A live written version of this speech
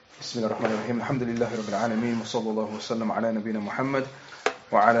بسم الله الرحمن الرحيم الحمد لله رب العالمين وصلى الله وسلم على نبينا محمد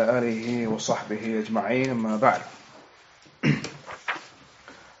وعلى آله وصحبه أجمعين أما بعد.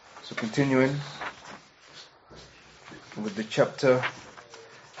 So continuing with the chapter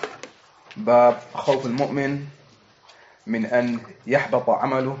باب خوف المؤمن من أن يحبط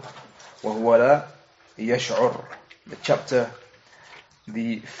عمله وهو لا يشعر. The chapter,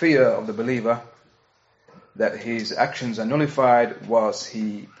 the fear of the believer that his actions are nullified whilst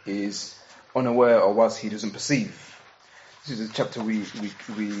he is unaware or whilst he doesn't perceive. This is the chapter we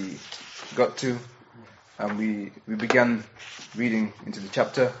got to, and we began reading into the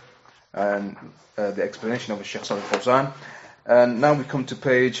chapter and the explanation of Shaykh Salih Fawzan. And now we come to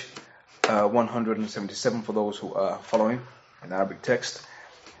page 177 for those who are following in Arabic text.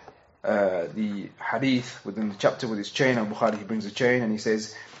 The hadith within the chapter with his chain, Al-Bukhari, he brings the chain and he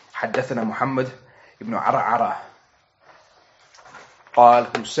says, حدثنا محمد ابن عرعرة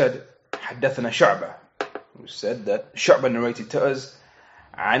قال, who said, حدثنا شعبة, who said that Shu'bah narrated to us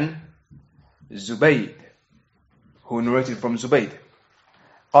عن زبيد, who narrated from Zubayd.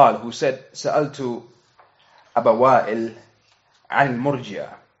 قال, who said, سألت أبا وائل عن المرجئة,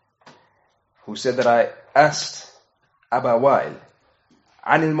 who said that I asked أبا وائل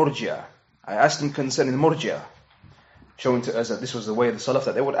عن المرجئة, I asked him concerning Murji'ah, showing to us that this was the way of the Salaf,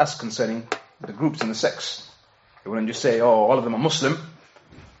 that they would ask concerning the groups and the sects. They wouldn't just say, oh, all of them are Muslim.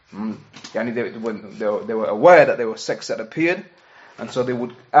 They were aware that there were sects that appeared, and so they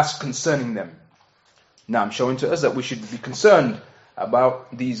would ask concerning them. Now I'm showing to us that we should be concerned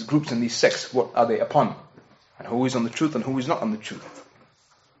about these groups and these sects. What are they upon? And who is on the truth and who is not on the truth?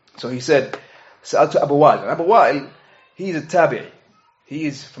 So he said, سألت أبا وائل. Abu Wa'il, he is a tabi'i. He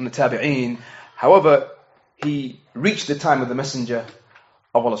is from the tabi'een. However, he reached the time of the Messenger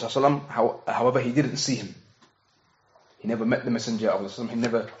of Allah. However, he didn't see him. He never met the Messenger of Allah. He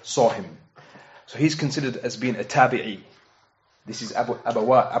never saw him. So he's considered as being a tabi'i. This is Abu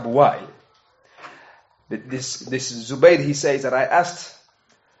Wa'il. This Zubayd, he says that I asked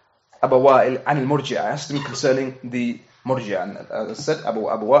Abu Wa'il an al-Murji'ah. I asked him concerning the Murji'ah. And as I said, Abu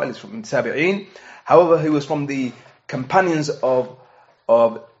Wa'il is from the tabi'een. However, he was from the companions of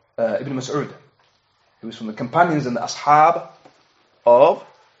Ibn Mas'ud. He was from the companions and the ashab of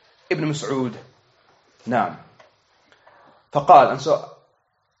Ibn Mas'ud. Naam. فقال, and so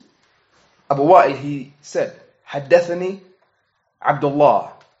Abu Wa'il, he said, حدثني عبد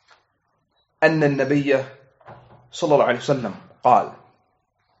الله أن النبي صلى الله عليه وسلم قال.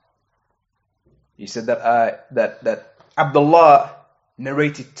 He said that Abdullah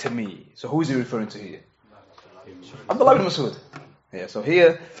narrated to me. So who is he referring to here? Abdullah ibn Mas'ud. Yeah, so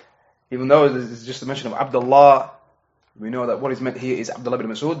here, even though this is just a mention of Abdullah, we know that what is meant here is Abdullah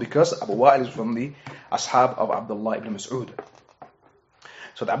ibn Mas'ud, because Abu Wa'il is from the ashab of Abdullah ibn Mas'ud.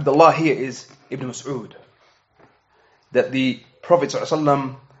 So the Abdullah here is Ibn Mas'ud. That the Prophet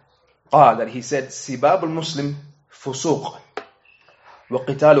ﷺ, that he said, سباب المسلم فسوق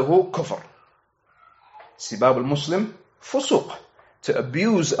وقتاله كفر. سباب المسلم فسوق. To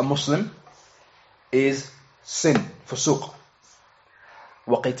abuse a Muslim is sin, فسوق.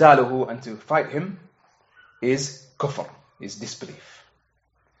 وقتاله, and to fight him, is kufr, is disbelief.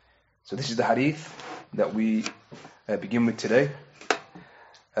 So this is the hadith that we begin with today.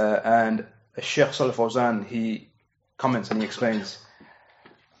 And Shaykh Salih Fawzan, he comments and he explains.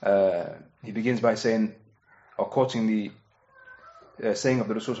 He begins by saying, or quoting the saying of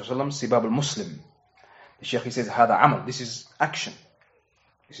the Rasul sallallahu alaihi wasallam, Sibab al-Muslim. The Shaykh, he says, هذا عمل. This is action.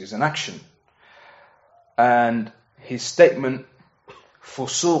 This is an action. And his statement,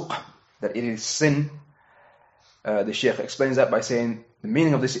 fusuq, that it is sin, the Shaykh explains that by saying the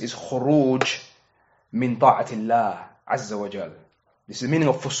meaning of this is khuruj min ta'atillah azza wa jal. This is the meaning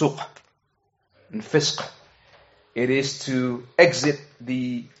of fusuq and fisq. It is to exit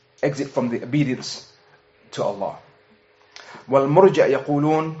from the obedience to Allah. Wal murji'a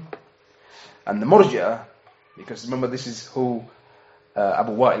yaqulun, and the murji'a, because remember this is who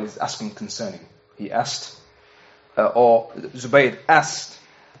Abu Wa'il is asking concerning. He asked, or Zubayd asked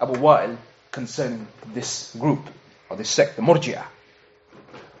Abu Wa'il concerning this group or this sect, the Murji'ah.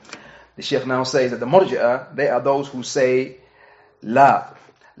 The Shaykh now says that the Murji'ah, they are those who say لا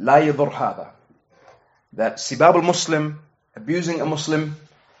يضر هذا, that sibab al-Muslim, abusing a Muslim,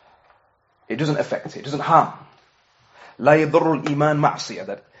 it doesn't affect, it doesn't harm. لا يضر الإيمان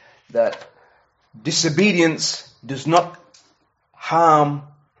معصية, that disobedience does not harm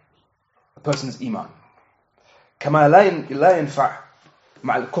a person's iman. كما لا ينفع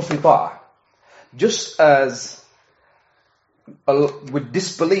مع الكفر طاعة. Just as with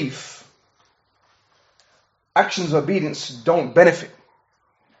disbelief, actions of obedience don't benefit.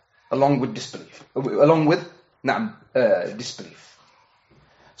 along with disbelief. Along with disbelief.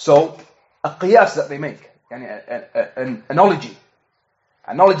 So, a qiyas that they make, an analogy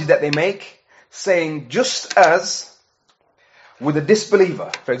that they make, saying just as with a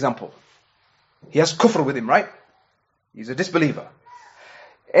disbeliever, for example, he has kufr with him, right? He's a disbeliever.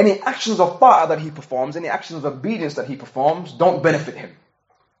 Any actions of ta'ah that he performs, any actions of obedience that he performs, don't benefit him.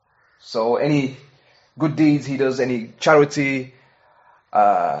 So any good deeds he does, any charity,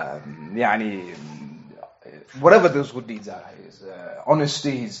 whatever those good deeds are, his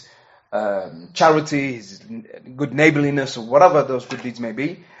honesty, his charity, his good neighborliness, or whatever those good deeds may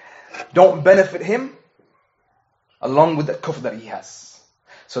be, don't benefit him along with the kufr that he has.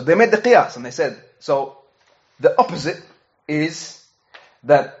 So they made the qiyas and they said, so the opposite is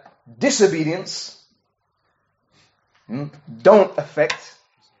that disobedience don't affect,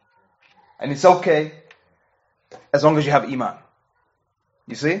 and it's okay as long as you have iman.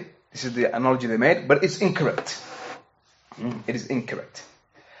 You see? This is the analogy they made, but it's incorrect. It is incorrect.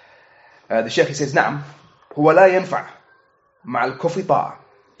 The Shaykh, he says, نعم هو لا ينفع مع الكفر طاعة.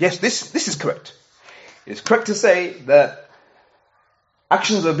 Yes, this is correct. It is correct to say that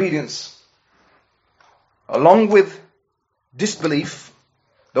actions of obedience along with disbelief,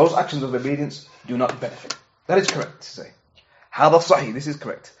 those actions of obedience do not benefit. That is correct to say. هذا صحيح, this is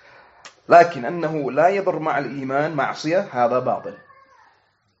correct. لكن أنه لا يضر مع الإيمان معصية هذا باطل.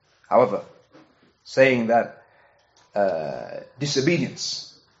 However, saying that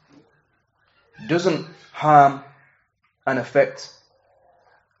disobedience doesn't harm and affect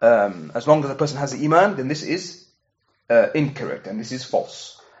as long as the person has the iman, then this is incorrect and this is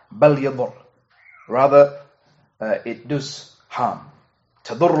false. بل يضر. Rather, it does harm.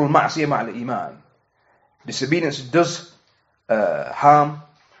 تضر المعصية مع الإيمان. Disobedience does harm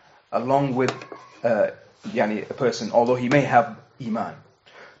along with a person, although he may have iman.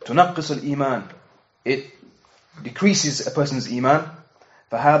 تنقص الإيمان. It decreases a person's iman.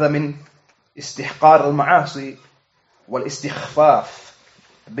 فهذا من استحقار المعاصي والاستخفاف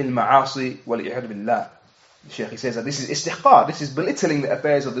بالمعاصي والإعراض بالله. The Shaykh, he says that this is istihqar, this is belittling the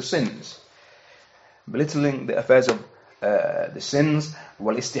affairs of the sins. Belittling the affairs of the sins,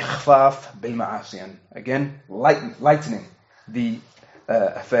 والاستخفاف بالمعاصي. And again, lightening the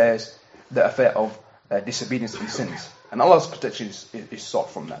affairs, the affair of disobedience and sins. And Allah's protection is sought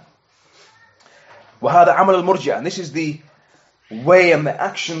from that. وهذا عمل المرجئة. And this is the way and the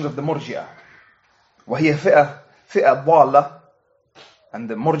actions of the murji'ah. وهي فئة ضالة. And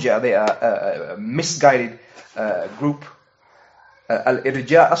the murji'ah, they are a misguided group.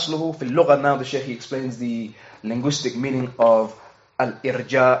 Al-irja' asluhu fi al-lugha. Now the Shaykh explains the linguistic meaning of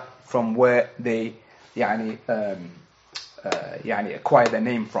al-irja' from where they acquire their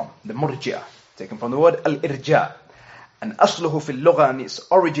name from. The murji'ah, taken from the word al-irja'. And asluhu fi al-lugha, and its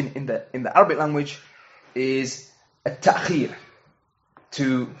origin in the Arabic language is at-ta'khir,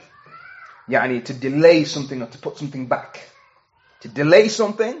 to delay something or to put something back. To delay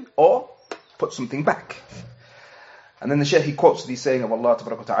something or put something back. And then the Shaykh, he quotes the saying of Allah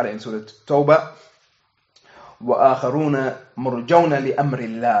Tabaraka wa Ta'ala in Surah Tawbah, وَآخَرُونَ مُرْجَوْنَ لِأَمْرِ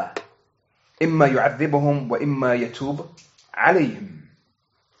اللَّهِ إِمَّا يُعَذِّبُهُمْ وَإِمَّا يَتُوبُ عَلَيْهِمْ.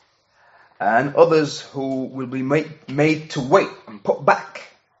 And others who will be made to wait and put back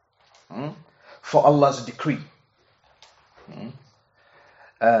for Allah's decree.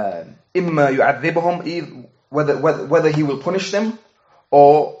 إِمَّا يُعَذِّبُهُمْ, whether He will punish them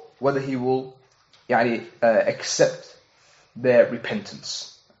or whether He will accept their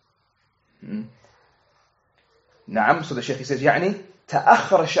repentance. Naam. So the Shaykh, he says,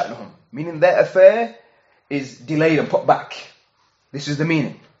 تأخر شأنهم, meaning their affair is delayed and put back. This is the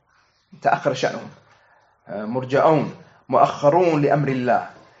meaning. تأخر شأنهم. مرجعون مؤخرون لأمر الله.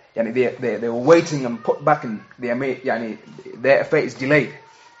 They were waiting and put back, and their affair is delayed.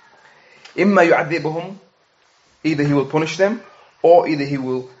 إما يعذبهم, either He will punish them or either He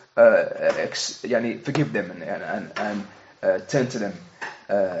will forgive them and turn to them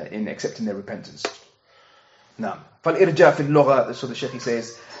in accepting their repentance. Now, فالإرجاء في اللغة, so the Shaykh, he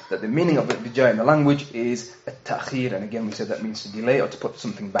says that the meaning of الإرجاء in the language is التأخير, and again we said that means to delay or to put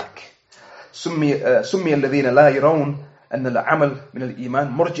something back. سمي الذين لا يرون أن العمل من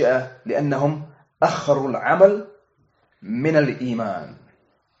الإيمان مرجئة لأنهم أخروا العمل من الإيمان.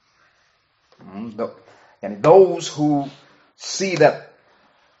 Those who see that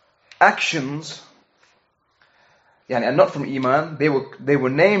actions are not from Iman, they were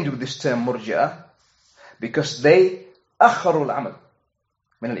named with this term murji'ah because they أخروا العمل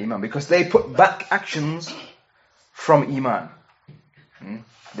من الإيمان, because they put back actions from Iman.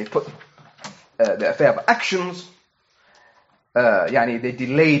 They put the affair of actions, they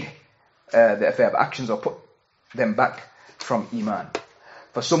delayed the affair of actions or put them back from Iman.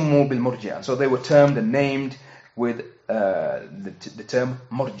 فَسُمُّوا بِالْمُرْجِئَةِ. So they were termed and named with the term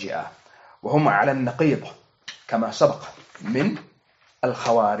Murji'ah. وهم على النقيض كما سبق من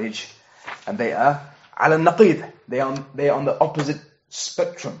الخوارج. And they are على النقيض. They are on the opposite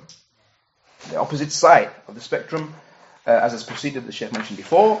spectrum, the opposite side of the spectrum, as is preceded, the Shaykh mentioned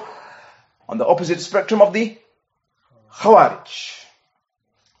before, on the opposite spectrum of the Khawarij.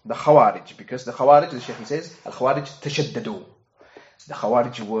 The Khawarij, because the Khawarij, the Shaykh says, Al-Khawarij tashaddadu. The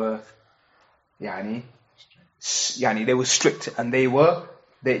Khawarij were, they were strict, and they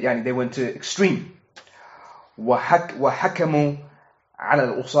went to extreme. وحكموا على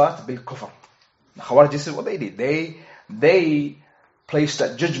الأصاة بالكفر. The Khawarij, this is what they did. They placed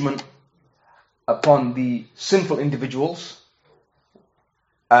that judgment upon the sinful individuals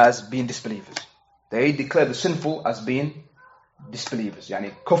as being disbelievers. They declared the sinful as being disbelievers.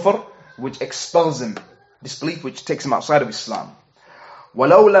 Kufr, which expels them. Disbelief, which takes them outside of Islam.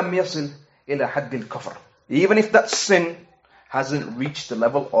 وَلَوْ لَمْ يَصِلْ إِلَى حَدِّ الْكُفْرِ. Even if that sin hasn't reached the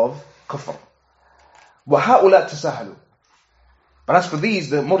level of kufr. وَهَؤُلَاء تَسَاهَلُوا. But as for these,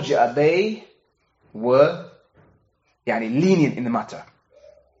 the Murji'ah, they were lenient in the matter.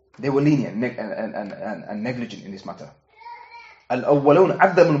 They were lenient and negligent in this matter. الأولون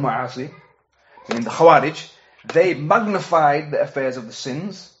عذبوا المعاصي. Meaning the Khawarij, they magnified the affairs of the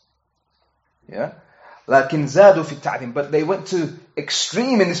sins. Yeah. لكن زادوا في التعظيم. But they went to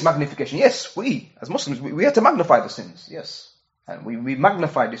extreme in this magnification. Yes, we as Muslims, we have to magnify the sins. Yes. And we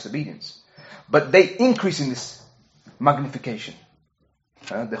magnify disobedience. But they increase in this magnification.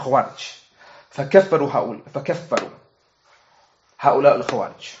 The Khawarij. فكفروا هؤلاء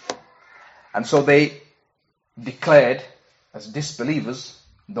الخوارج. And so they declared as disbelievers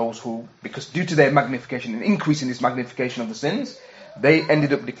those who, because due to their magnification and increase in this magnification of the sins, they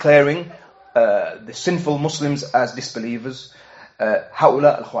ended up declaring the sinful Muslims as disbelievers.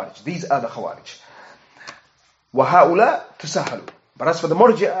 هؤلاء الخوارج. These are the Khawarij. وهؤلاء تساهلوا. But as for the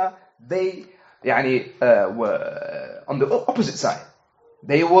Murji'ah, they were on the opposite side.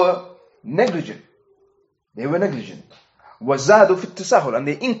 They were negligent. وزادوا في التساهل. And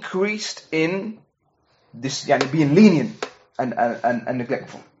they increased in this, being lenient and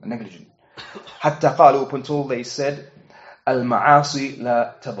neglectful and negligent. حتى قالوا, up until they said, المعاصي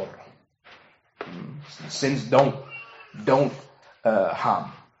لا تضر. Sins don't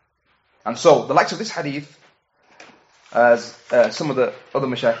harm. And so the likes of this hadith, as some of the other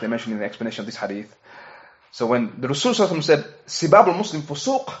mashayikh they mentioned in the explanation of this hadith. So when the Rasul said, Sibab al-Muslim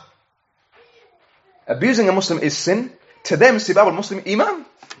fusuq, abusing a Muslim is sin, to them Sibab al-Muslim iman.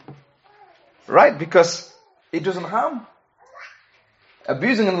 Right? Because it doesn't harm.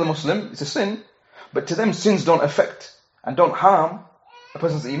 Abusing another Muslim is a sin, but to them sins don't affect and don't harm a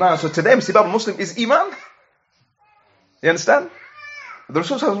person's iman. So to them Sibab al-Muslim is iman. You understand? The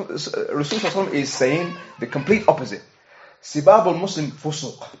Rasul is saying the complete opposite. Sibab al-Muslim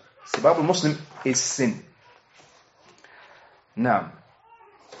fusuq. Sibab al-Muslim is sin. Now,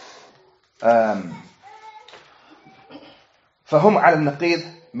 فهم على النقيض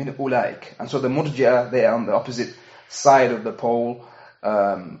من أولئك. And so the Murji'ah, they are on the opposite side of the pole,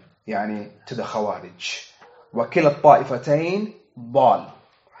 to the Khawarij. وكلا الطائفتين ضال.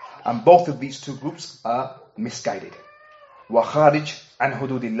 And both of these two groups are misguided. وخارج عن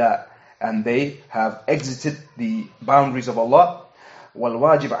حدود الله. And they have exited the boundaries of Allah.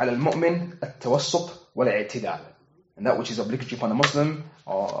 والواجب على المؤمن التوسط والاعتدال. And that which is obligatory upon the Muslim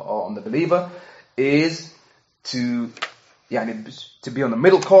or on the believer is to be on the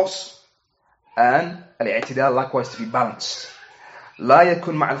middle course, and al-i'tidal, likewise to be balanced. لا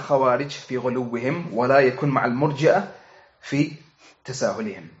يكن مع الخوارج في غلوهم ولا يكن مع المرجئة في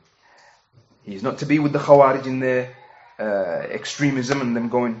تساهلهم. He is not to be with the Khawarij in their extremism and them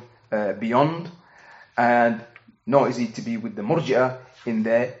going beyond, and nor is he to be with the Murji'ah in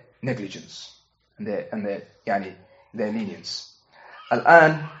their negligence and their lenience.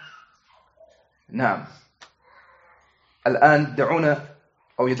 الآن دعونا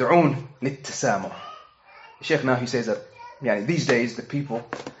أو يدعون للتسامح. Sheikh now he says that these days the people,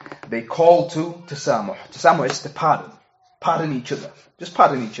 they call to tasamuh. Tasamuh is to pardon each other, just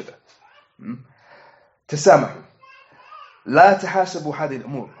pardon each other. تسامحوا لا تحاسبوا هذه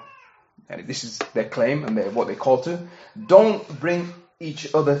الأمور. This is their claim and what they call to. Don't bring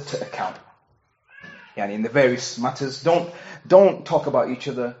each other to account. In the various matters, don't talk about each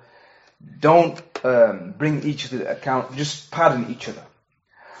other. Don't bring each other to account. Just pardon each other.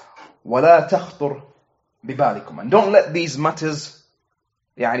 ولا تخطر ببالكم. And don't let these matters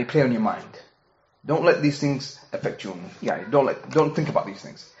play on your mind. Don't let these things affect you. Don't think about these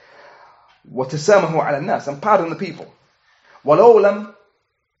things. وتسامحوا على الناس, and pardon the people. ولو لم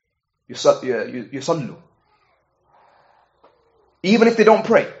يصلوا, even if they don't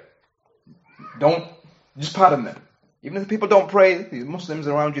pray, just pardon them. Even if the people don't pray, the Muslims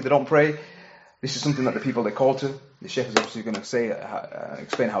around you, they don't pray, this is something that the people they call to. The Shaykh is obviously going to say,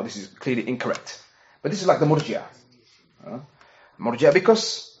 explain how this is clearly incorrect. But this is like the Murji'ah. Murji'ah,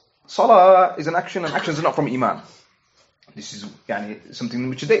 because Salah is an action, and actions are not from Iman. This is something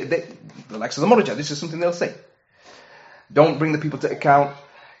which they the likes of the Murji'ah, this is something they'll say. Don't bring the people to account,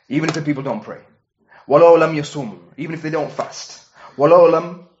 even if the people don't pray. وَلَوْ لَمْ يَصُومُوا, even if they don't fast. وَلَوْ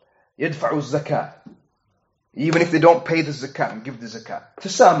لَمْ يَدْفَعُوا الزَّكَاةِ, even if they don't pay the zakat and give the zakat.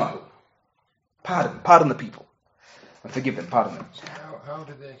 تَسَامَحُوا, pardon the people. And forgive them, pardon them. How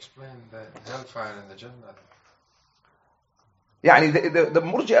did they explain the hellfire and the Jannah? The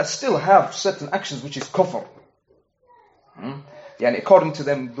Murji'ah still have certain actions which is kufr. According to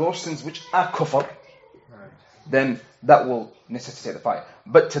them, those things which are kufr, then that will necessitate the fire.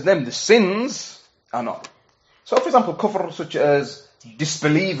 But to them, the sins are not. So, for example, kufr such as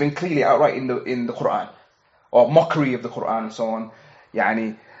disbelieving clearly outright in the Quran, or mockery of the Quran and so on.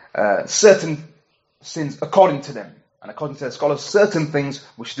 Certain sins, according to them, and according to the scholars, certain things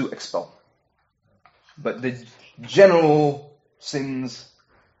which do expel. But the general sins,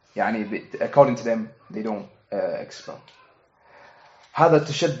 according to them, they don't expel. هذا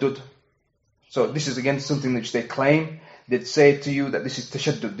تشدد. So this is again something which they claim. They'd say to you that this is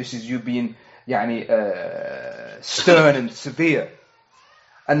tashaddud, this is you being stern and severe.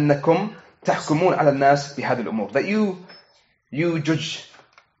 أنكم تحكمون على الناس بهذه الأمور, that you judge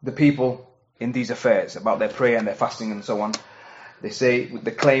the people in these affairs about their prayer and their fasting and so on. They say, with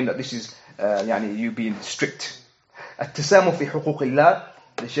the claim that this is you being strict. التسامح في حقوق الله.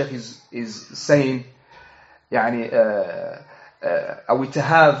 The Shaykh is saying, are we to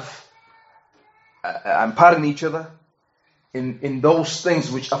have and pardon each other in those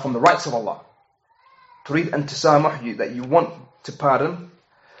things which are from the rights of Allah? تريد أن تسامح, that you want to pardon.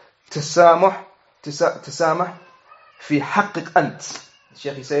 تسامح في حقك أنت. The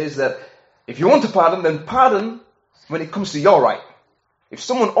Shaykh says that if you want to pardon, then pardon when it comes to your right. If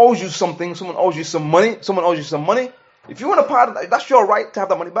someone owes you something, someone owes you some money, if you want to pardon, that's your right to have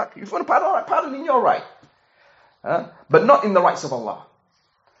that money back. If you want to pardon, all right, pardon in your right. But not in the rights of Allah.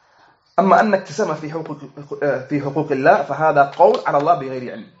 أما أنك تسامح في حقوق الله فهذا قول على الله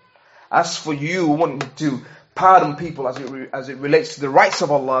بغير علم. As for you wanting to pardon people as it relates to the rights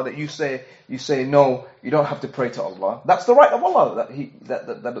of Allah, that you say no, you don't have to pray to Allah. That's the right of Allah,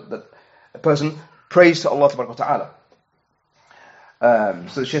 that a person prays to Allah Ta'ala.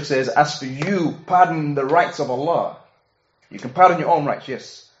 So the Shaykh says, as for you pardoning the rights of Allah, you can pardon your own rights,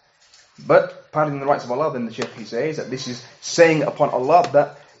 yes. But pardoning the rights of Allah, then the Shaykh he says that this is saying upon Allah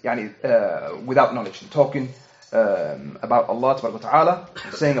that without knowledge, and talking about Allah Ta'ala,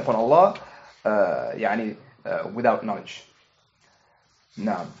 saying upon Allah without knowledge.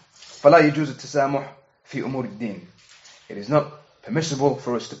 Now, فلا يجوز التسامح في أمور الدين. It is not permissible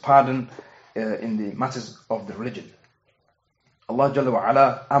for us to pardon in the matters of the religion. Allah Jalla wa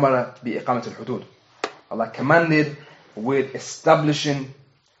Ala amara bi iqamat al-hudud. Allah commanded with establishing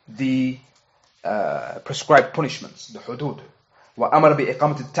the prescribed punishments, the hudud. Wa amara bi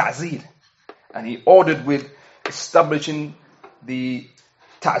iqamat al-ta'zir. And He ordered with establishing the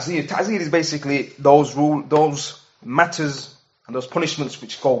ta'zir. Ta'zir is basically those matters and those punishments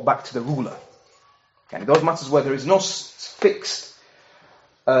which go back to the ruler. Okay, those matters where there is no fixed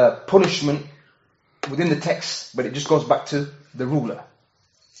punishment within the text, but it just goes back to the ruler,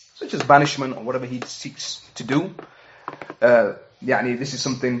 such as banishment or whatever he seeks to do. This is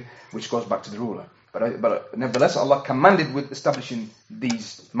something which goes back to the ruler. But nevertheless, Allah commanded with establishing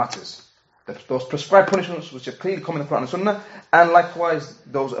these matters, those prescribed punishments which are clearly come in the Quran and Sunnah, and likewise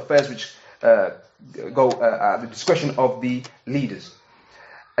those affairs which go at the discretion of the leaders.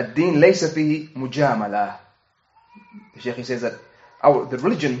 الدين ليس فيه مجاملة. The Shaykh says that the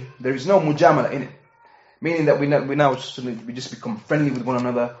religion, there is no mujamala in it, meaning that we just become friendly with one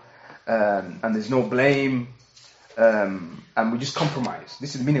another, and there's no blame, and we just compromise.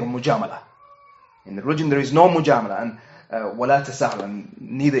 This is the meaning of mujamala. In the religion, there is no mujamala, and wala tasahul, and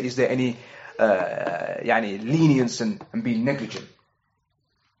neither is there any lenience and being negligent.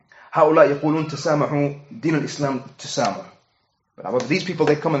 هؤلاء يقولون تسامحوا دين الإسلام تسامح. But however, these people,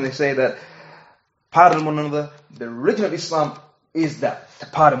 they come and they say that pardon one another. The religion of Islam is that, to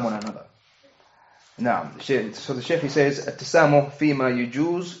pardon one another. Now, so the Shaykh he says, التسامح فيما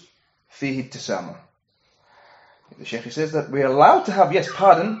يجوز فيه التسامح. The Shaykh he says that we're allowed to have, yes,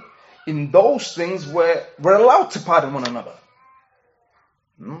 pardon in those things where we're allowed to pardon one another.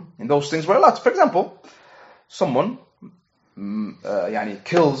 In those things we're allowed to. For example, someone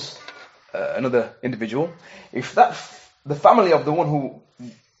kills another individual. If the family of the one who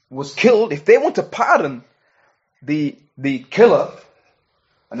was killed, if they want to pardon the killer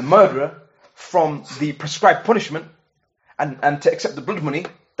and the murderer from the prescribed punishment and to accept the blood money,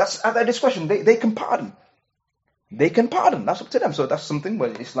 that's at their discretion. They can pardon. They can pardon. That's up to them. So that's something where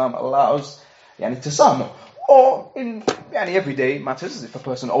Islam allows tasamuh. Or in everyday matters, if a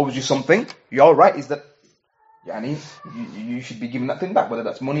person owes you something, your right is that you should be given that thing back, whether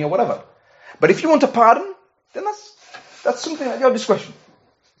that's money or whatever. But if you want to pardon, then that's something at your discretion.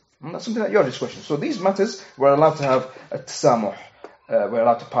 That's something at your discretion. So these matters, we're allowed to have a tasamuh. We're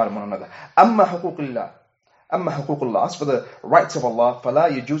allowed to pardon one another. أما حقوق الله. As for the rights of Allah, فلا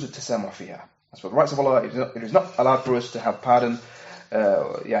يجوز التسامح فيها. As for the rights of Allah, it is not allowed for us to have pardon,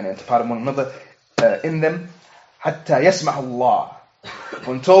 and to pardon one another in them. حتى يسمح الله.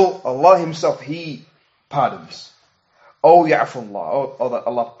 Until Allah Himself, He pardons. أو يعفو الله. Or that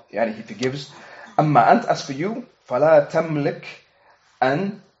Allah, He forgives. أما أنت, as for you, فلا تملك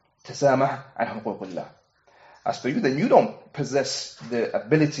أن تسامح عن حقوق الله. As for you, then you don't possess the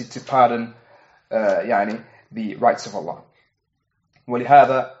ability to pardon the rights of Allah.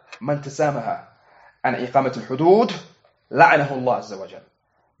 ولهذا من تسامح عن إقامة الحدود لعنه الله عز وجل.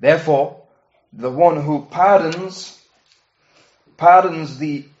 Therefore, the one who pardons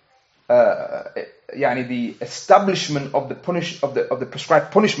the the establishment of the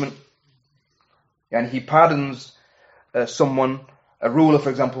prescribed punishment, he pardons someone, a ruler for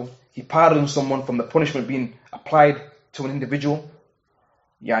example, he pardons someone from the punishment being applied to an individual,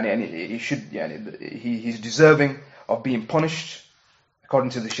 and he should, he's deserving of being punished according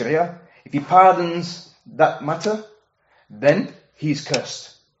to the Sharia. If he pardons that matter, then he is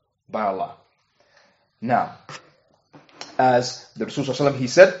cursed by Allah. Now, as the Rasul sallallahu alaihi wasallam, he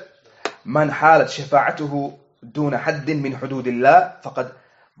said, "Man halat shafa'atuhu duna haddin min hududillah faqad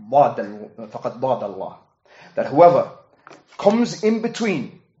ضاد Allah." That whoever comes in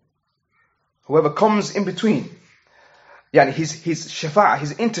between, his shafa'ah,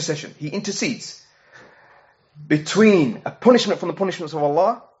 his intercession, he intercedes between a punishment from the punishments of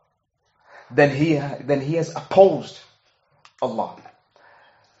Allah, then he has opposed Allah.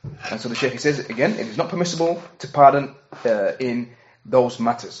 And so the Shaykh, he says again, it is not permissible to pardon in those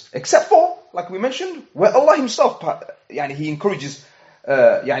matters, except for, like we mentioned, where Allah Himself, He encourages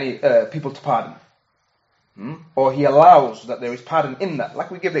people to pardon, or He allows that there is pardon in that.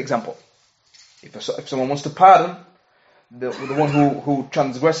 Like we give the example, if someone wants to pardon the one who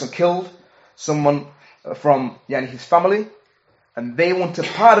transgressed and killed someone from his family, and they want to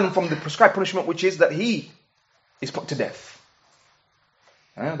pardon from the prescribed punishment, which is that he is put to death.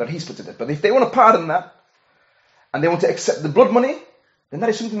 That he's put to death. But if they want to pardon that, and they want to accept the blood money, then that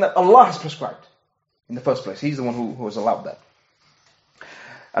is something that Allah has prescribed in the first place. He's the one who has allowed that.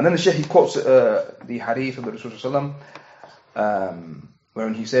 And then the Shaykh, he quotes the hadith of the Rasul sallallahu alaihi wasallam,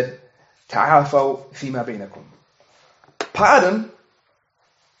 wherein he said, "Ta'afaw fima bainakum." Pardon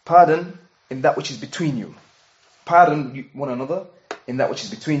in that which is between you. Pardon one another in that which is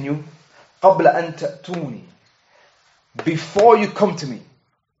between you. قَبْلَ أَن تَأْتُونِي. Before you come to me.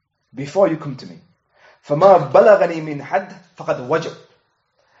 فَمَا بَلَغَنِي مِنْ حَدٍّ فَقَدْ وَجَبْ.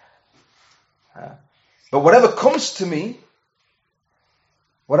 But whatever comes to me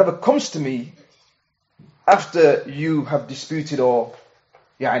after you have disputed, or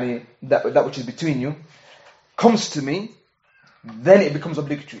that which is between you comes to me, then it becomes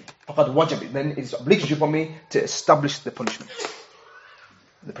obligatory. فَقَدْ وَجَبْ. Then it is obligatory for me to establish the punishment,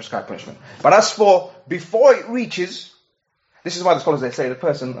 the prescribed punishment. But as for before it reaches, this is why the scholars, they say the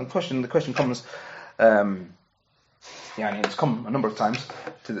question comes, it's come a number of times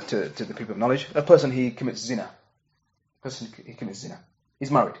to the people of knowledge. A person, he commits zina.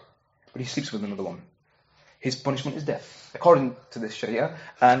 He's married, but he sleeps with another woman. His punishment is death, according to the Sharia,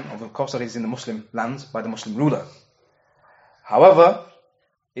 and of course that is in the Muslim lands by the Muslim ruler. However,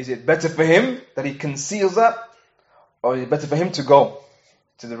 is it better for him that he conceals that, or is it better for him to go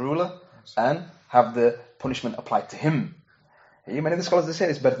to the ruler and have the punishment applied to him? Many of the scholars, they say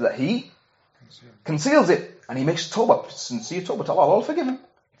it's better that he conceals it and he makes tawbah, sincere tawbah to Allah. Allah will forgive him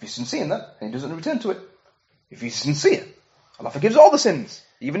if he's sincere in that and he doesn't return to it. If he's sincere, Allah forgives all the sins,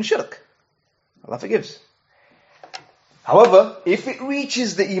 even shirk. Allah forgives. However, if it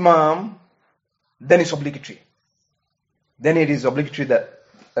reaches the imam, then it's obligatory. Then it is obligatory that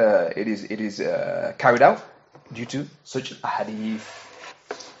it is carried out due to such a hadith.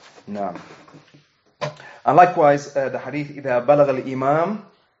 No. And likewise, the hadith, إذا بلغ الإمام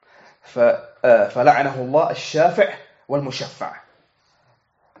فلعنه الله الشافع والمشفع.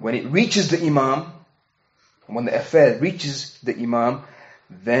 when it reaches the Imam, when the affair reaches the Imam,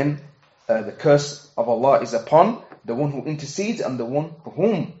 then the curse of Allah is upon the one who intercedes and the one for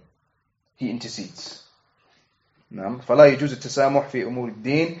whom he intercedes. نعم. فلا يجوز التسامح في أمور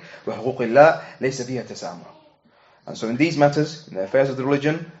الدين وحقوق الله ليس فيها تسامح. And so in these matters, in the affairs of the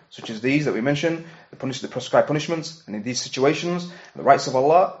religion, such as these that we mentioned, the prescribed punishments, and in these situations, the rights of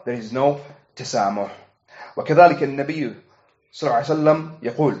Allah, there is no تسامح. وكذلك النبي صلى الله عليه وسلم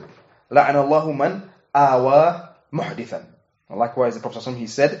يقول لعن الله من آوى محدثا. And likewise, the Prophet ﷺ, he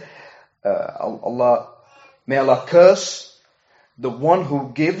said, may Allah curse the one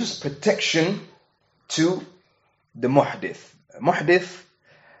who gives protection to the muhdith. Muhdith,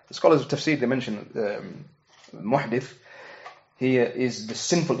 the scholars of tafsir, they mention muhdith here is the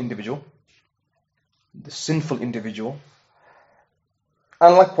sinful individual. The sinful individual.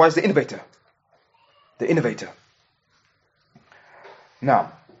 And likewise the innovator. The innovator.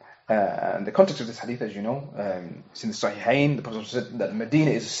 Now, the context of this hadith, as you know, it's in the Sahihain. The Prophet said that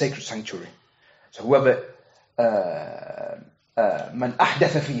Medina is a sacred sanctuary. So whoever من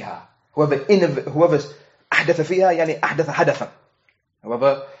أحدث فيها, whoever أحدث فيها يعني أحدث حدثا,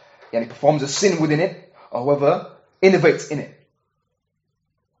 whoever يعني performs a sin within it, or whoever innovates in it.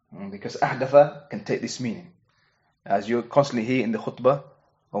 Because أحدث can take this meaning, as you constantly hear in the khutbah,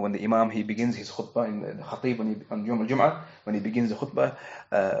 or when the Imam he begins his khutbah, in the Khatib on Yawm al-Jum'ah, when he begins the khutbah,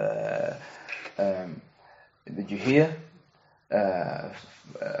 did you hear?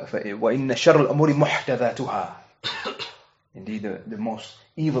 وَإِنَّ شَرَّ الْأَمُورِ مُحْدَثَاتُهَا. Indeed, the most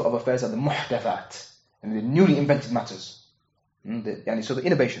evil of affairs are the muhdathat, and the newly invented matters. So the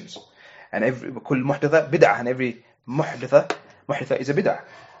innovations. And every كل محدثة بدعة, and every محدثة is a bid'ah.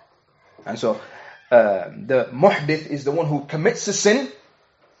 And so the muhdith is the one who commits a sin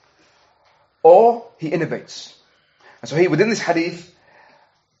or he innovates. And so here within this hadith,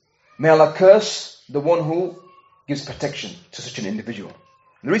 may Allah curse the one who gives protection to such an individual.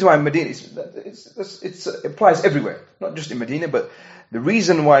 And the reason why Medina it applies everywhere, not just in Medina, but the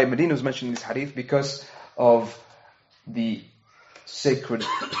reason why Medina was mentioned in this hadith because of the sacred,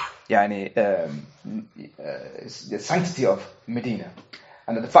 the sanctity of Medina,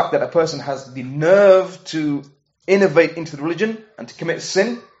 and the fact that a person has the nerve to innovate into the religion and to commit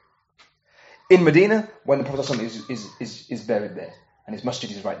sin in Medina when the Prophet ﷺ is buried there and his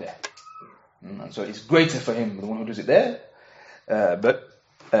masjid is right there. And so it's greater for him, the one who does it there. But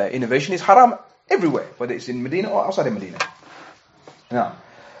innovation is haram everywhere, whether it's in Medina or outside of Medina. Now,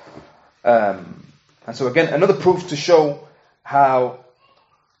 and so again, another proof to show how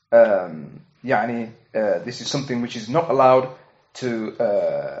this is something which is not allowed to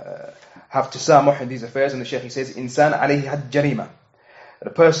have tasamuh in these affairs. And the Shaykh, he says, Insan alayhi had jarima. That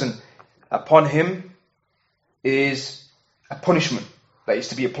a person, upon him is a punishment that is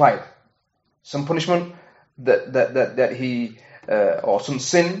to be applied. Some punishment that he, or some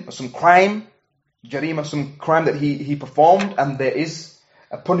sin, or some crime, jarima, some crime that he performed, and there is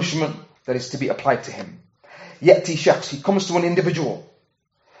a punishment that is to be applied to him. Ya'ti shakhs, he comes to an individual.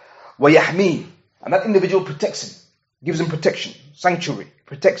 وَيَحْمِي, and that individual protects him, gives him protection, sanctuary,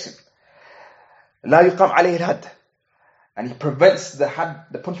 protects him. لَا يُقَامْ عَلَيْهِ الْحَدْ, and he prevents the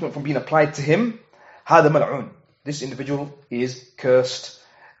punishment from being applied to him. هَذَا مَلْعُونَ, this individual is cursed,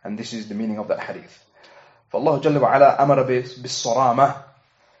 and this is the meaning of that hadith. فَاللَّهُ جَلَّ وَعَلَى أَمَرَ بِالصَّرَامَةِ,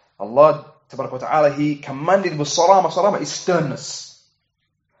 Allah Tabarak wa Ta'ala, he commanded with sarama. Sarama is sternness.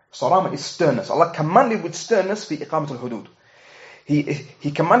 Sarama is sternness. Allah commanded with sternness fi iqamat al-hudud.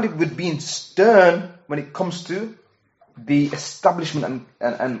 He commanded with being stern when it comes to the establishment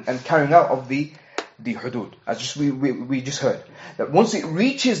and carrying out of the hudud. As we just heard, that once it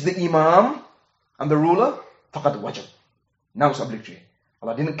reaches the imam and the ruler, faqad wajib. Now it's obligatory.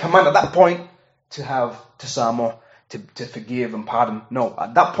 Allah didn't command at that point to have tasamuh, to forgive and pardon. No,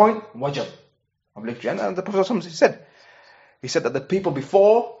 at that point, wajib, obligatory. And the Prophet he said that the people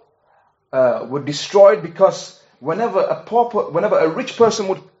before were destroyed because whenever a rich person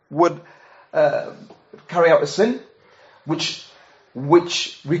would carry out a sin which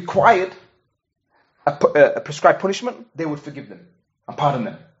required a prescribed punishment, they would forgive them and pardon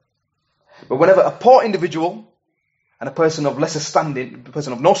them. But whenever a poor individual and a person of lesser standing, a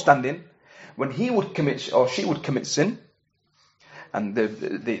person of no standing, when he would commit or she would commit sin, and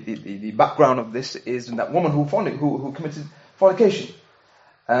the background of this is that woman who committed fornication,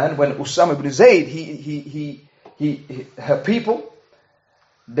 and when Usama ibn Zayd, her people,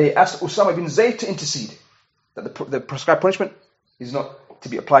 they asked Usama ibn Zayd to intercede, that the prescribed punishment is not to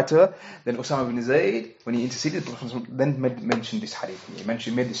be applied to her. Then Usama ibn Zayd, when he interceded, then mentioned this hadith.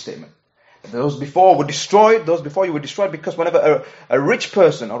 He made this statement Those before were destroyed, those before you were destroyed, because whenever a rich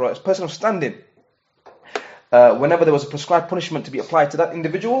person or a person of standing, whenever there was a prescribed punishment to be applied to that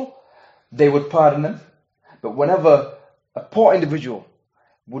individual, they would pardon them. But whenever a poor individual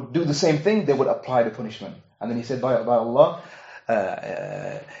would do the same thing, they would apply the punishment. And then he said, by Allah,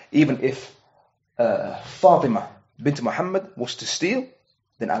 even if Fatima bint Muhammad was to steal,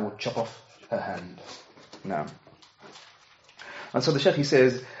 then I would chop off her hand. Now, and so the Shaykh, he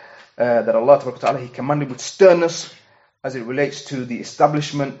says that Allah Ta'ala, He commanded with sternness as it relates to the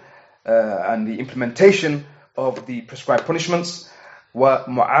establishment and the implementation of the prescribed punishments,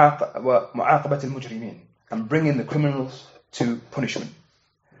 وَمُعَاقَبَةِ الْمُجْرِمِينَ, and bringing the criminals to punishment.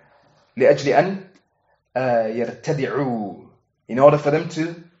 لأجل أن يرتدعوا, in order for them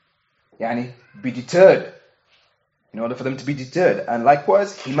to be deterred. In order for them to be deterred. And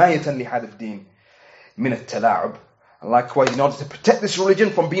likewise, حماية لهذا الدين من التلاعب. And likewise, in order to protect this religion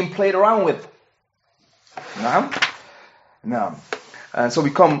from being played around with. Now. And so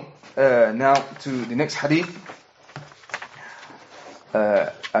we come now to the next hadith.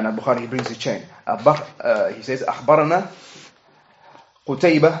 And Al-Bukhari, he brings the chain. He says, أخبرنا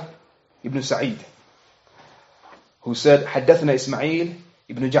قتيبة ibn Sa'id, who said, حدثنا إسماعيل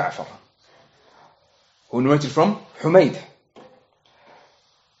ibn Ja'far, who narrated from Humayd,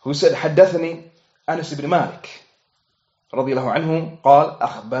 who said, حدثني أنس بن مالك رضي الله عنه قال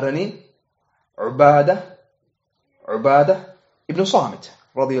أخبرني عبادة ibn Samit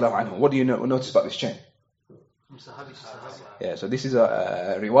رضي الله عنه. What do you notice about this chain? Yeah, so this is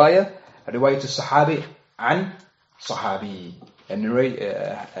a riwayah to Sahabi an Sahabi, a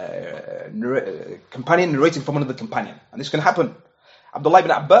companion narrating from another companion. And this can happen. Abdullah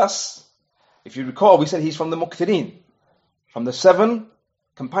ibn Abbas, if you recall, we said he's from the Mukthirin, from the 7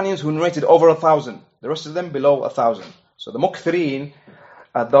 companions who narrated over 1,000, the rest of them below 1,000. So the Mukthirin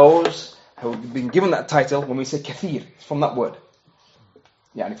are those who have been given that title. When we say kathir, it's from that word,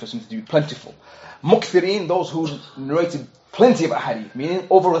 for something to be plentiful. Mukthirin, those who narrated plenty of hadith, meaning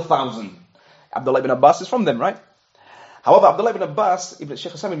over 1,000. Abdullah ibn Abbas is from them, right? However, Abdullah ibn Abbas,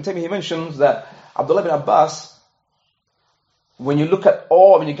 Shaykh Islam ibn Taymiyyah, he mentions that Abdullah ibn Abbas, when you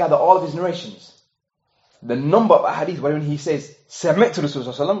gather all of his narrations, the number of hadith when he says سمعت رسول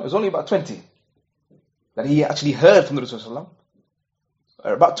صلى الله عليه وسلم is only about 20 that he actually heard from the Rasul sallallahu alaihi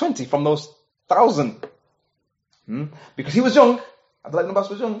wasallam. About 20 from those 1,000. Because he was young. Abdullah ibn Abbas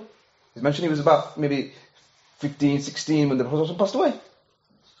was young. He's mentioned he was about maybe 15, 16 when the Prophet passed away.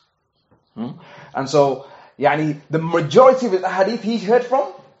 And so, the majority of the hadith he heard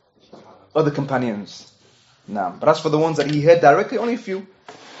from other companions. But as for the ones that he heard directly, only a few.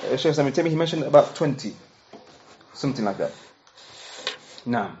 Shaykh Islam ibn Taymiyyah, he mentioned about 20. Something like that.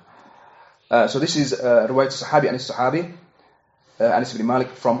 So this is riwayat Sahabi and Sahabi, Anas ibn Malik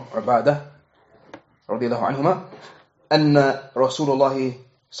from Ubadah radiyallahu anhuma, أن رسول الله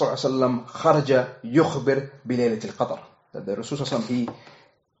صلى الله عليه وسلم خرج يخبر بليلة القدر. That the Rasul sallallahu alaihi wasallam,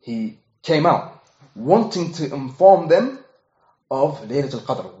 he came out wanting to inform them of Laylat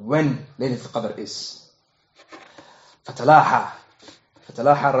al-Qadr, when Laylat al-Qadr is.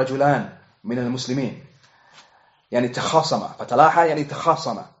 فتلاحى رجلان من المسلمين تخاصم. فتلاحى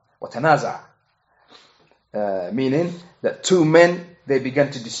تخاصم وتنازع, meaning that 2 men, they began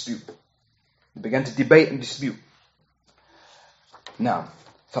to dispute. They began to debate and dispute.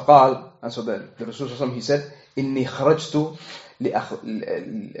 فقال, and so the Rasul sallallahu alaihi wasallam, he said, إني خرجت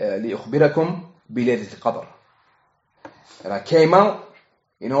لأخبركم بليلة القدر. And I came out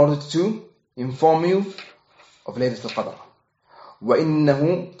in order to inform you of Laylat al-Qadr.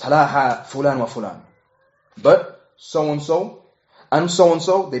 وإنه تلاحى فلان وفلان. But so and so and so and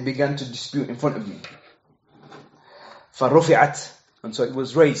so, they began to dispute in front of me. فَرُفِعَتْ, and so it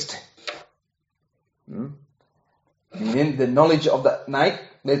was raised. Meaning the knowledge of that night,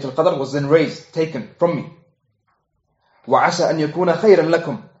 Laylat al-Qadr, was then raised, taken from me. وَعَسَى أَنْ يَكُونَ خَيْرًا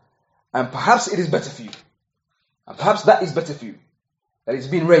لَكُمْ, and perhaps it is better for you. And perhaps that is better for you, that it's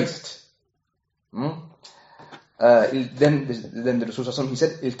been raised. Then the Rasul sallallahu alaihi wasallam, he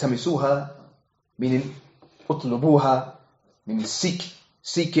said, التمسوها, meaning اطلبوها, meaning seek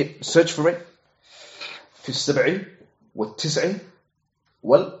it, search for it. في السبع والتسع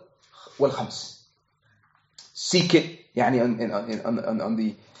والخمس. Seek it, on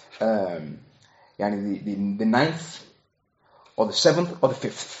the the 9th or the 7th or the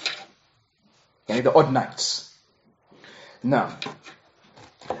 5th, the odd nights. And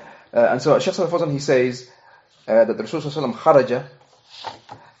so Shaykh Salih Fawzan, he says that the Rasul sallallahu alaihi wasallam خرج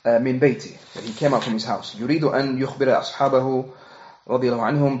من بيته, that he came out from his house, يريد أن يخبر أصحابه رضي الله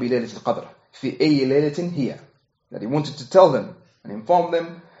عنهم بليلة القدر في أي ليلة هي, that he wanted to tell them and inform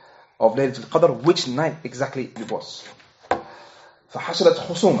them of Laylatul Qadr, which night exactly it was. فحصلت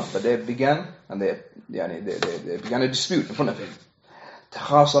خصومة, but they began a dispute in front of him.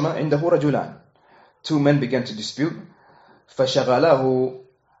 تخاصم عنده رجلان, two men began to dispute. فشغله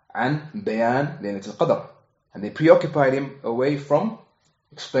عن بيان ليلة القدر, and they preoccupied him away from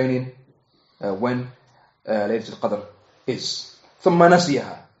explaining when ليلة القدر is. ثم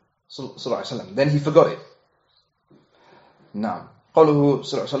نسيها صلى الله عليه وسلم, then he forgot it. نعم. قوله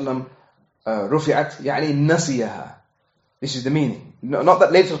صلى الله عليه وسلم رفعت يعني نسيها. This is the meaning. Not that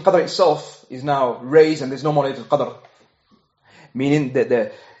Laylatul Qadr itself is now raised and there's no more Laylatul Qadr. Meaning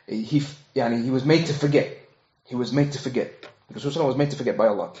that he was made to forget. He was made to forget. Rasulullah was made to forget by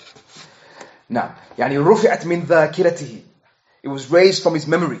Allah. Now, يعني رفعت من ذاكرته. It was raised from his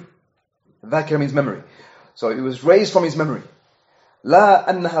memory. ذاكرة means memory. So it was raised from his memory. لا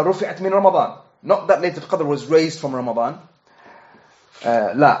أنها رفعت من رمضان. Not that Laylatul Qadr was raised from Ramadan.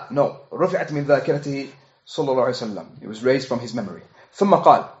 لا, no. رفعت من ذاكرته صلى الله عليه وسلم. It was raised from his memory. ثم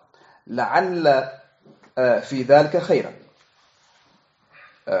قال لعل في ذلك خيرا.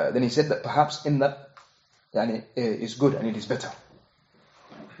 Then he said that perhaps in that يعني is good and it is better.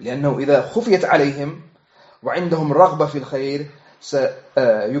 لأنه إذا خفيت عليهم وعندهم رغبة في الخير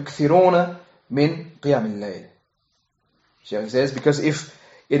سيكثرون من قيام الليل. Shaykh says, because if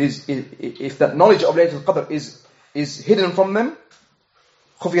that knowledge of Laylatul Qadr is hidden from them,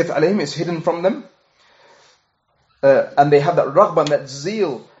 خفيت عليهم is hidden from them, and they have that raghbah and that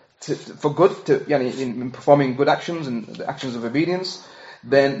zeal for good, in performing good actions and the actions of obedience,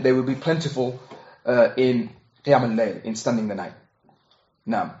 then they will be plentiful in qiyam al-layl, in standing the night.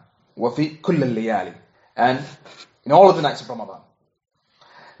 Naam. وفي كل الليالي, and in all of the nights of Ramadan.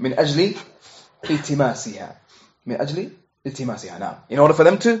 من أجل التماسها. من أجل التماسها. Now, in order for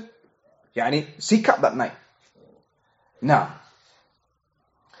them to seek out that night. Now,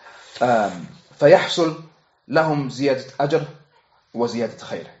 فيحصل لهم زيادة أجر وزيادة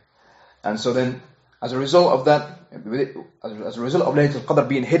خير. And so then, as a result of that, as a result of Laylatul Qadr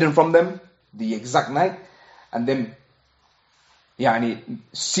being hidden from them, the exact night, and them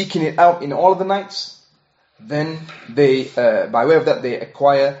seeking it out in all of the nights, then they, by way of that, they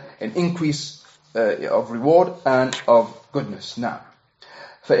acquire an increase of reward and of goodness. Now,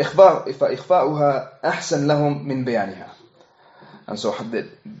 فإخفاؤها أحسن لهم من بيانها. And so the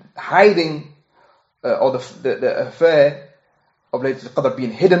hiding or the affair of Laylatul Qadr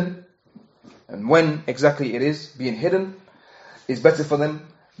being hidden, and when exactly it is being hidden, is better for them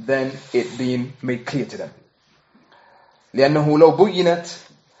than it being made clear to them. لأنه لو بينت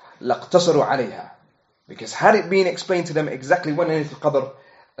لاقتصروا عليها. Because had it been explained to them exactly when Laylatul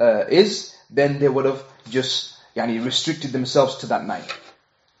Qadr is, then they would have just restricted themselves to that night.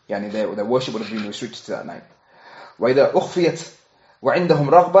 Their worship would have been restricted to that night. وإذا أخفيت وعندهم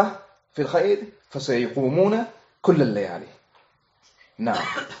رغبة في الخير فسيقومون كل الليالي. نعم.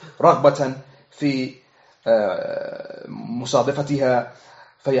 رغبة في مصادفتها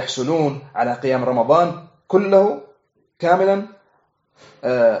فيحصلون على قيام رمضان كله كاملا.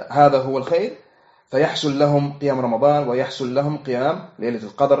 هذا هو الخير. فيحصل لهم قيام رمضان ويحصل لهم قيام ليلة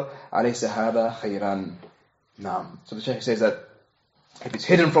القدر. أليس هذا خيرا؟ نعم. So the Shaykh says that if it's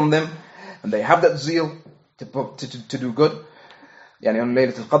hidden from them and they have that zeal to do good on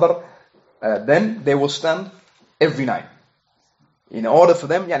Laylatul Qadr, then they will stand every night in order for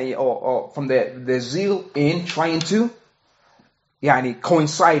them or from their zeal in trying to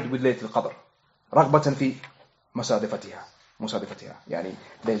coincide with Laylatul Qadr. رغبة في مصادفتها.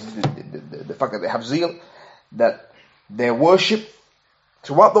 There's the fact that they have zeal, that their worship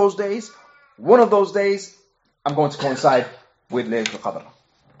throughout those days, one of those days I'm going to coincide with Laylatul Qadr.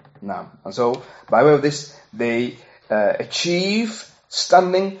 Now, and so by way of this they achieve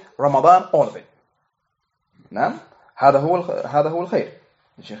standing Ramadan, all of it. Now, هذا هو الخير.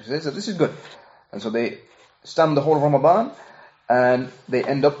 The Shaykh says that this is good, and so they stand the whole of Ramadan, and they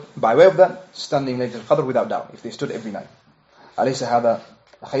end up by way of that standing Laylatul Qadr without doubt if they stood every night. أليس هذا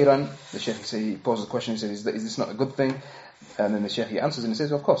خيرا? The Shaykh he poses the question. He says, is this not a good thing? And then the Shaykh answers and he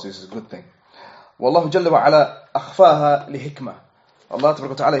says, of course this is a good thing. والله جل وعلا أخفاها لحكمة. Allah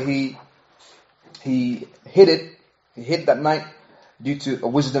Tabaraka Ta'ala, he hid it. He hid that night due to a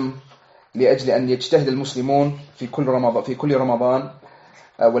wisdom. لأجل أن يجتهد المسلمون في كل رمضان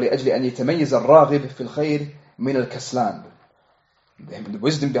ولأجل أن يتميز الراغب في الخير من الكسلان. The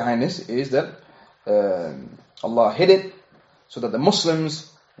wisdom behind this is that Allah hid it so that the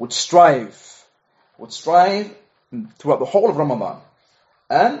Muslims would strive throughout the whole of Ramadan,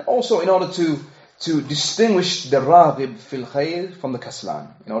 and also in order to distinguish the raghib fil khair from the kaslan,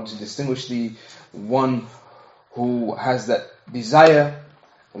 in order to distinguish the one who has that desire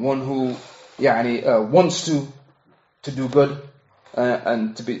one who wants to do good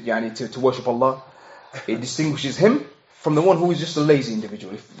and to be to worship Allah, it distinguishes him from the one who is just a lazy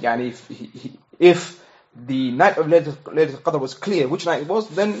individual. If the night of Laylatul Qadr was clear which night it was,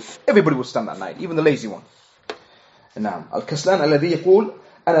 then everybody would stand that night, even the lazy one. نعم الكسلان الذي يقول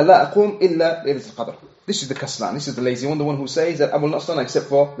أنا لا أقوم إلا ليلة القدر. This is the kaslan, this is the lazy one, the one who says that I will not stand except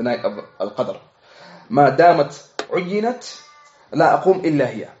for the night of Al-Qadr. ما دامت عينت لا أقوم إلا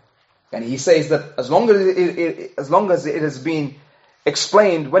هي. And he says that as long as it has been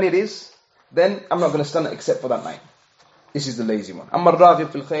explained when it is, then I'm not going to stand except for that night. This is the lazy one. أما الراغب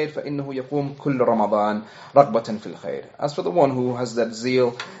في الخير فإنه يقوم كل رمضان رغبة في الخير. As for the one who has that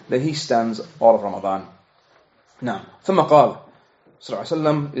zeal, then he stands all of Ramadan. نعم. ثم قال صلى الله عليه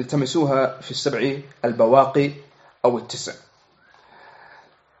وسلم التمسوها في السبع البواقي أو التسع.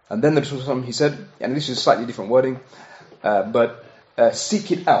 And then the Prophet he said, and this is slightly different wording, but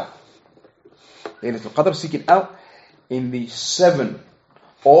seek it out. Laylatul Qadr, seek it out in the 7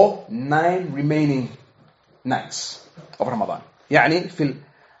 or 9 remaining nights of Ramadan. يعني في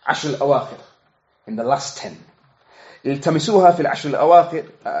العشر الأواخر, in the last 10. التمسوها في العشر الأواخر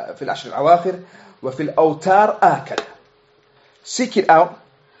وفي الأوتار آكد. Seek it out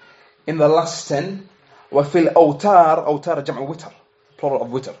in the last 10. وفي الأوتار, أوتار جمع وتر, plural of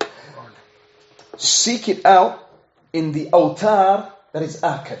witr. Seek it out in the awtar that is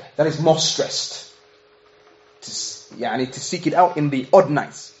akad, that is more stressed. To seek it out in the odd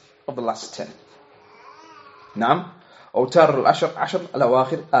nights of the last 10. نعم. أوتار العشر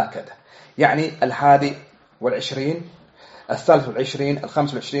الأواخر آكد. يعني 21, 23,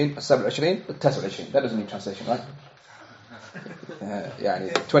 25, 27, 29. That doesn't need translation, right?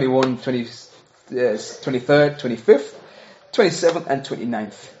 21, 23rd, 25th, 27th and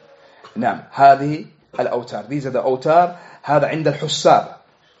 29th. نعم. هذه الأوتار. These are the أوتار. هذا عند الحساب.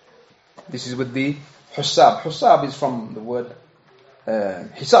 This is with the حساب. حساب is from the word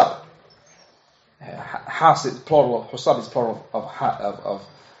حساب. حاسب, plural. حساب is plural of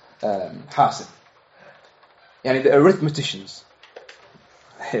حاسب. يعني the arithmeticians.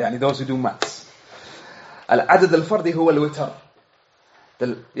 يعني those who do maths. العدد الفردي هو الوتر.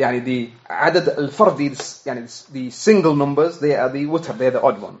 يعني the عدد الفردي, يعني the single numbers, they are the witr, they are the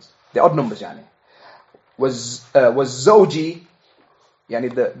odd ones, the odd numbers. يعني was زوجي, يعني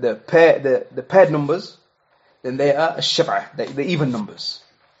the paired numbers, then they are الشفعة, the even numbers,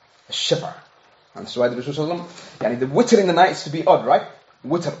 الشفعة. And that's why the Rasul sallallahu alaihi wasallam, يعني the witr in the night is to be odd, right?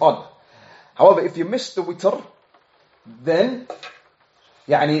 Witr odd. However, if you miss the witr, then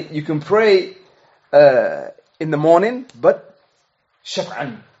يعني you can pray in the morning, but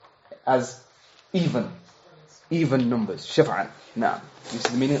شفعا, as even numbers. شفعا. نعم. This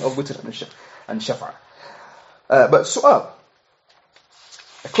is the meaning of witr and shaf'a. But su'al,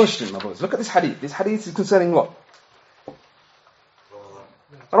 a question, my brothers. Look at this hadith. This hadith is concerning what?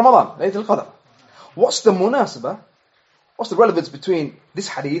 Ramadan, Laylatul Qadr. What's the munasabah? What's the relevance between this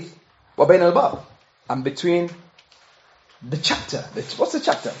hadith وبين الباب, and between the chapter? What's the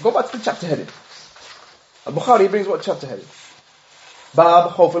chapter? Go back to the chapter heading. Al-Bukhari brings what chapter heading? باب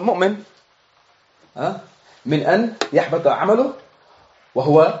خوف المؤمن من أن يحبط عمله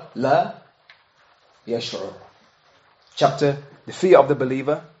وهو لا يشعر. Chapter, the fear of the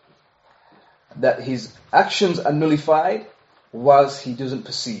believer that his actions are nullified whilst he doesn't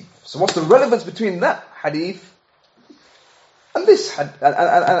perceive. So what's the relevance between that hadith and this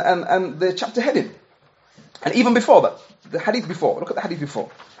and the chapter heading? And even before that, the hadith before. Look at the hadith before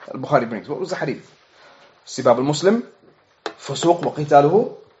Al-Bukhari brings. What was the hadith? Sibab al-Muslim فسوق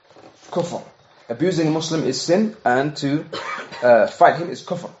وقتاله كفر. Abusing a Muslim is sin, and to fight him is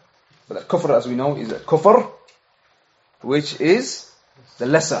kufr. But that kufr, as we know, is a kufr which is the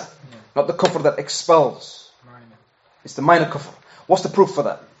lesser, not the kufr that expels. It's the minor kufr. What's the proof for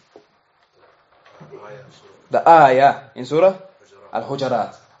that? The ayah in Surah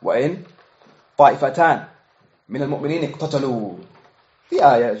Al-Hujarat. وَإِن طَائِفَتَانِ مِنَ الْمُؤْمِنِينَ اقْتَتَلُوا. The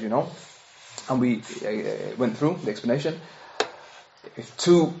ayah, as you know, and we went through the explanation. If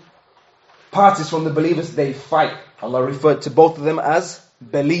two parties from the believers, they fight, Allah referred to both of them as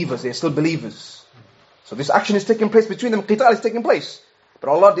believers. They're still believers. So this action is taking place between them. Qital is taking place. But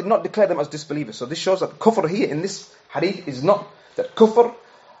Allah did not declare them as disbelievers. So this shows that kufr here in this hadith is not that kufr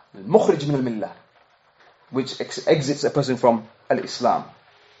mukhrij min al-millah, which exits a person from al-Islam.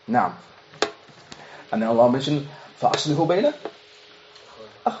 Now, and then Allah mentioned فَأَصْلِحُ بَيْنَ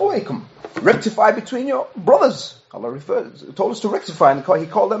أَخَوَيْكُمْ. Rectify between your brothers. Allah told us to rectify, and He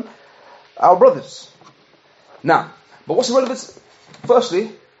called them our brothers. Now, but what's the relevance,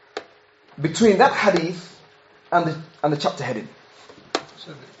 firstly, between that hadith and the chapter heading?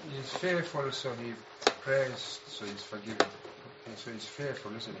 So He's fearful, so he prays, so he's forgiven. So he's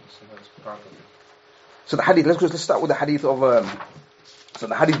fearful, isn't he? So that's part of it. So the hadith, let's start with the hadith of, so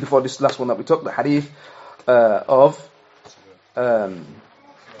the hadith before this last one that we took, the hadith of Abdullah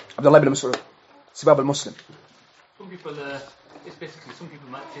ibn Mas'ud, Sibab al-Muslim. Some people, it's basically, some people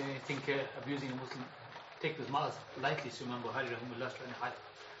might think abusing a Muslim, take those matters lightly. So Imam Bukhari rahimahullah is trying to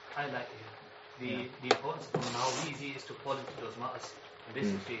highlight the importance of them and how easy it is to fall into those matters and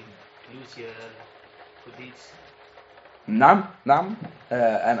basically lose your good deeds. Naam.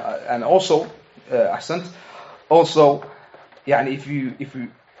 And also, Ahsant, also, yani if you,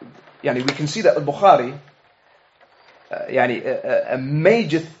 yani we can see that al-Bukhari, yani a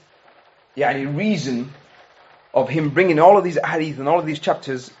major, yani reason of him bringing all of these hadith and all of these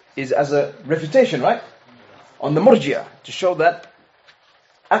chapters is as a refutation, right? On the Murji'ah, to show that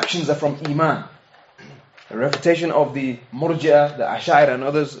actions are from Iman. A refutation of the Murji'ah, the Ash'ari and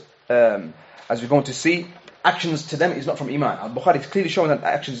others, as we're going to see, actions to them is not from Iman. Al-Bukhari is clearly showing that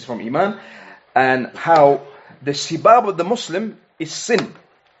actions is from Iman, and how the sibab of the Muslim is sin.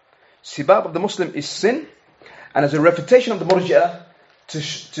 Sibab of the Muslim is sin, and as a refutation of the Murji'ah, to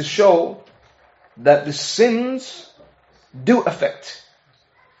show that the sins do affect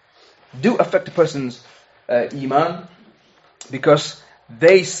a person's Iman, because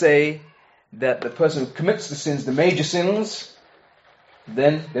they say that the person who commits the sins, the major sins,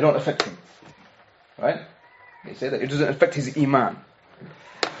 then they don't affect him. Right? They say that it doesn't affect his Iman.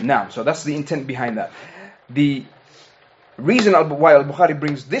 Now, so that's the intent behind that. The reason why Al-Bukhari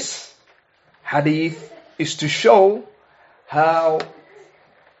brings this hadith is to show how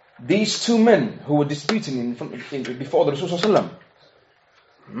these two men who were disputing before the Rasul ﷺ,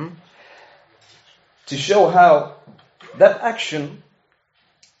 to show how that action,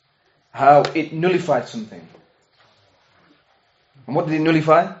 how it nullified something. And what did it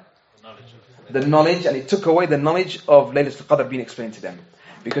nullify? The knowledge, and it took away the knowledge of Laylatul Qadr being explained to them.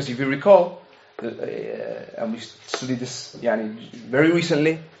 Because if you recall, and we studied this very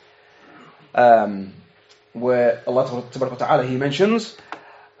recently, where Allah Ta'ala, He mentions,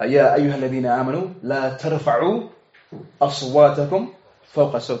 يا أيها الذين آمنوا لا ترفعوا أصواتكم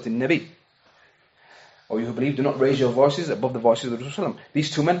فوق صوت النبي. Or you who believe, do not raise your voices above the voices of the Rasul. These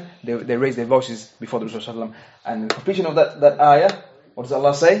two men, they raised their voices before the Rasul. And the completion of that ayah, what does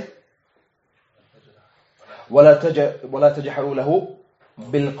Allah say? ولا تجحروا له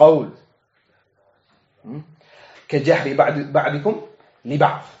بالقول كجحر بعضكم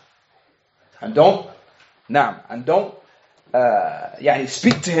لبعض. And don't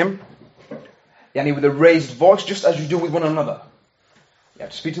speak to him with a raised voice, just as you do with one another. You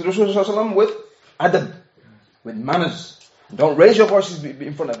have to speak to the Rasul with adab, with manners. Don't raise your voices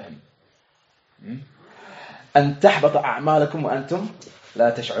in front of him. أن تحبط أعمالكم وأنتم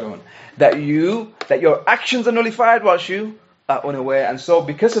لا تشعرون. That your actions are nullified whilst you are unaware. And so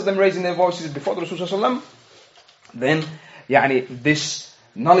because of them raising their voices before the Rasul, then this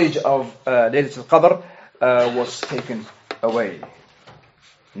knowledge of Laylatul Qadr was taken away.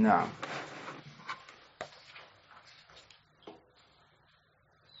 Now,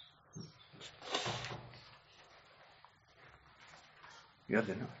 you have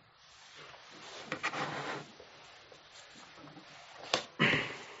the note.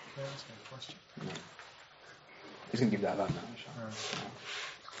 He's going to give that adhan now, inshallah.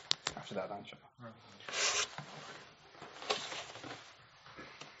 After that adhan, inshallah.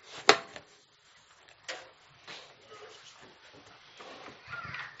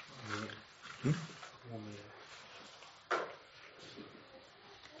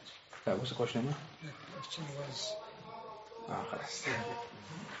 What's the question, Emma? The question was... خلاص.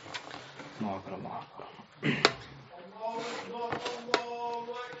 الله أكبر الله أكبر.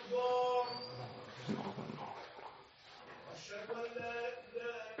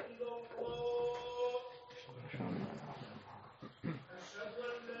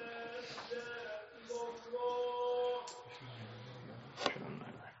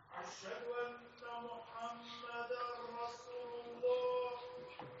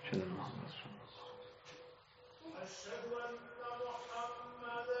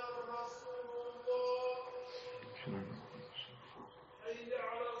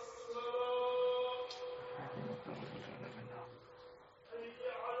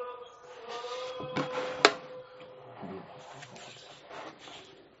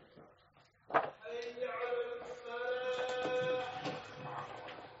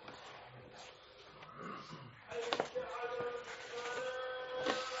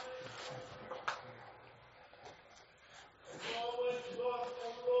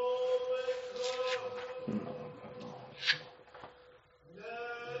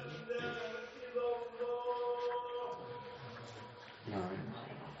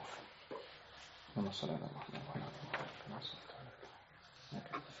 اللهم صل على محمد وعلى آل محمد كما صليت على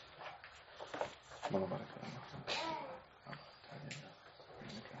إبراهيم اللهم بارك على محمد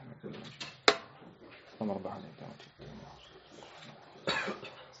إنك حميد مجيد اللهم رب عليك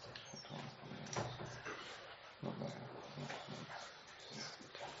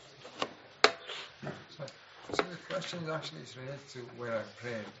So the question actually is related to where I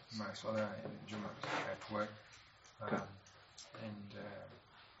prayed my salah in Jummah at work. And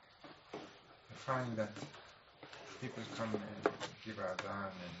I find that people come and give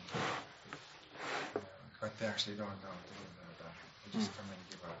adhan, but they actually don't know to give adhan. They just come and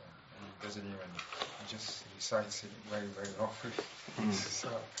give adhan. And he doesn't even, he just recites it very, very roughly. So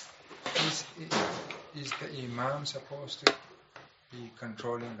is the imam supposed to be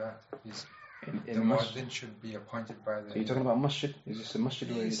controlling that? The muazzin should be appointed by the... Are you talking about masjid? Is this a masjid?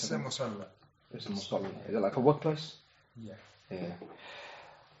 It's a musalla. It's a musalla. Is it like a workplace? Yeah.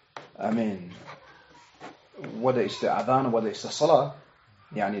 I mean, whether it's the adhan or whether it's the salah,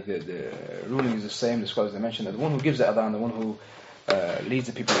 the ruling is the same. The scholars, they mentioned that the one who gives the adhan, the one who leads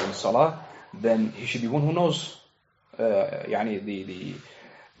the people in salah, then he should be one who knows the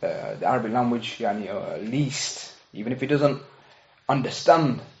Arabic language, at least, even if he doesn't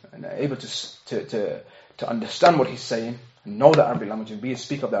understand and able to understand what he's saying, know the Arabic language and be a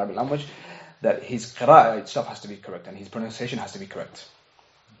speaker of the Arabic language, that his qira'ah itself has to be correct and his pronunciation has to be correct.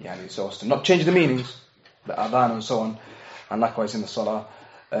 So as to not change the meanings, the adhan and so on, and likewise in the salah.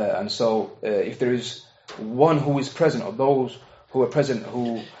 And so if there is one who is present, or those who are present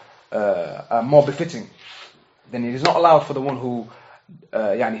who are more befitting, then it is not allowed for the one who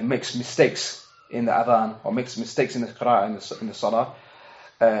makes mistakes in the adhan or makes mistakes in the qira'ah in the salah,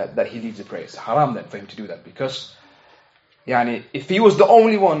 that he leads the prayer. It's haram then for him to do that, because if he was the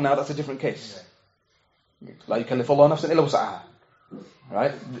only one, now that's a different case. La yukallif Allahu nafsan illa wus'aha.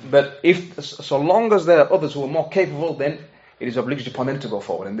 Right? But so long as there are others who are more capable, then it is obligatory upon them to go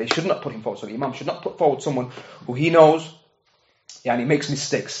forward, and they should not put him forward. So the imam should not put forward someone who he knows makes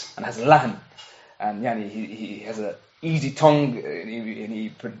mistakes and has lahan, and he has an easy tongue, and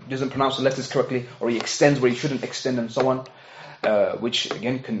he doesn't pronounce the letters correctly, or he extends where he shouldn't extend, and so on, which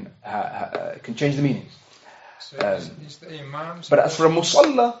again can change the meanings. So is the imam... But as for a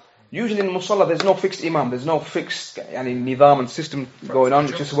musalla, usually in musalla there's no fixed imam, there's no fixed nidam and system going on.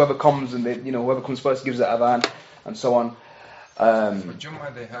 It's just whoever comes and whoever comes first gives the adhan and so on. For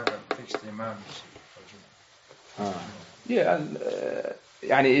Jummah they have a fixed imam for Jummah. Yeah,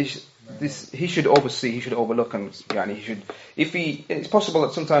 and he should oversee, he should overlook, and he should, it's possible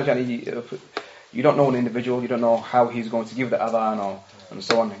that sometimes you don't know an individual, you don't know how he's going to give the adhan and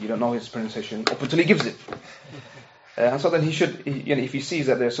so on, you don't know his pronunciation up until he gives it. And so then he should, if he sees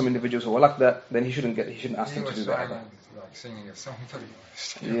that there are some individuals who are like that, then he shouldn't ask them to do that. Like singing a song for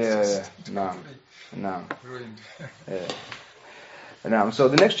No. Ruined. Now, so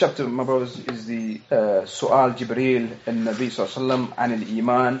the next chapter, my brothers, is the Su'al Jibreel al-Nabi sallallahu an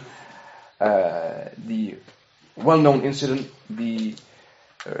al-Iman, the well-known incident, the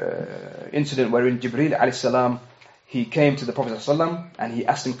incident wherein Jibreel alayhi salam, he came to the Prophet sallallahu and he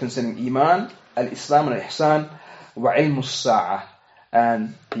asked him concerning Iman, al-Islam and al-Ihsan, wa ilmu as-sa'ah,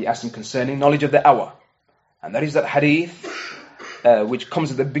 and he asked him concerning knowledge of the hour. And that is that hadith which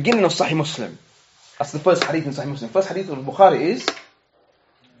comes at the beginning of Sahih Muslim. That's the first hadith in Sahih Muslim. First hadith of Bukhari is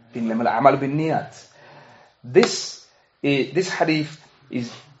إِنَّمَا الْأَعْمَالُ بِالنِّيَّاتِ. This hadith is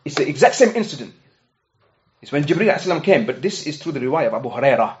the exact same incident. It's when Jibreel ﷺ came, but this is through the riwayah of Abu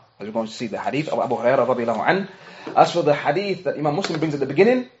Hurairah, as we're going to see the hadith of Abu Hurairah radiyallahu anhu. As for the hadith that Imam Muslim brings at the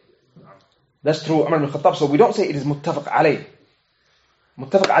beginning, that's through Umar ibn Khattab, so we don't say it is muttafaq alayh.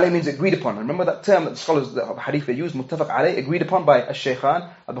 Muttafaq alayh means agreed upon. Remember that term that the scholars of hadith they use, muttafaq alayh, agreed upon by Al-Shaykhan,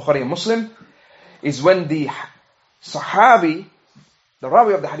 Al-Bukhari and Muslim, is when the Sahabi, the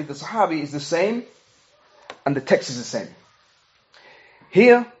Rawi of the hadith, the Sahabi is the same, and the text is the same.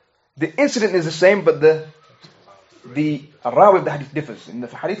 Here, the incident is the same, but the Rawi of the hadith differs. In the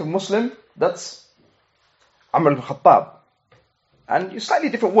hadith of Muslim, that's Amr ibn Khattab. And slightly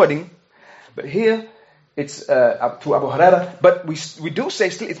different wording, but here, it's up to Abu Hurairah, but we do say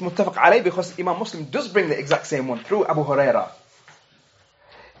still it's muttafaq alayh because Imam Muslim does bring the exact same one through Abu Hurairah.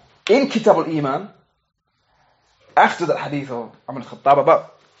 In Kitab al-Iman, after that hadith of Amr al-Khattab,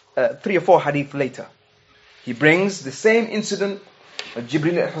 about 3 or 4 hadith later, he brings the same incident of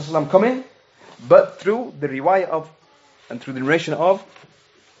Jibreel alayhi coming, but through the riwayah of, and through the narration of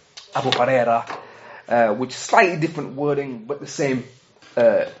Abu Hurairah, which is slightly different wording, but the same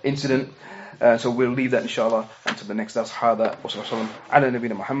incident. So we'll leave that inshallah until the next dars. هذا وصلى الله على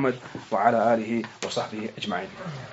نبينا محمد وعلى آله وصحبه أجمعين.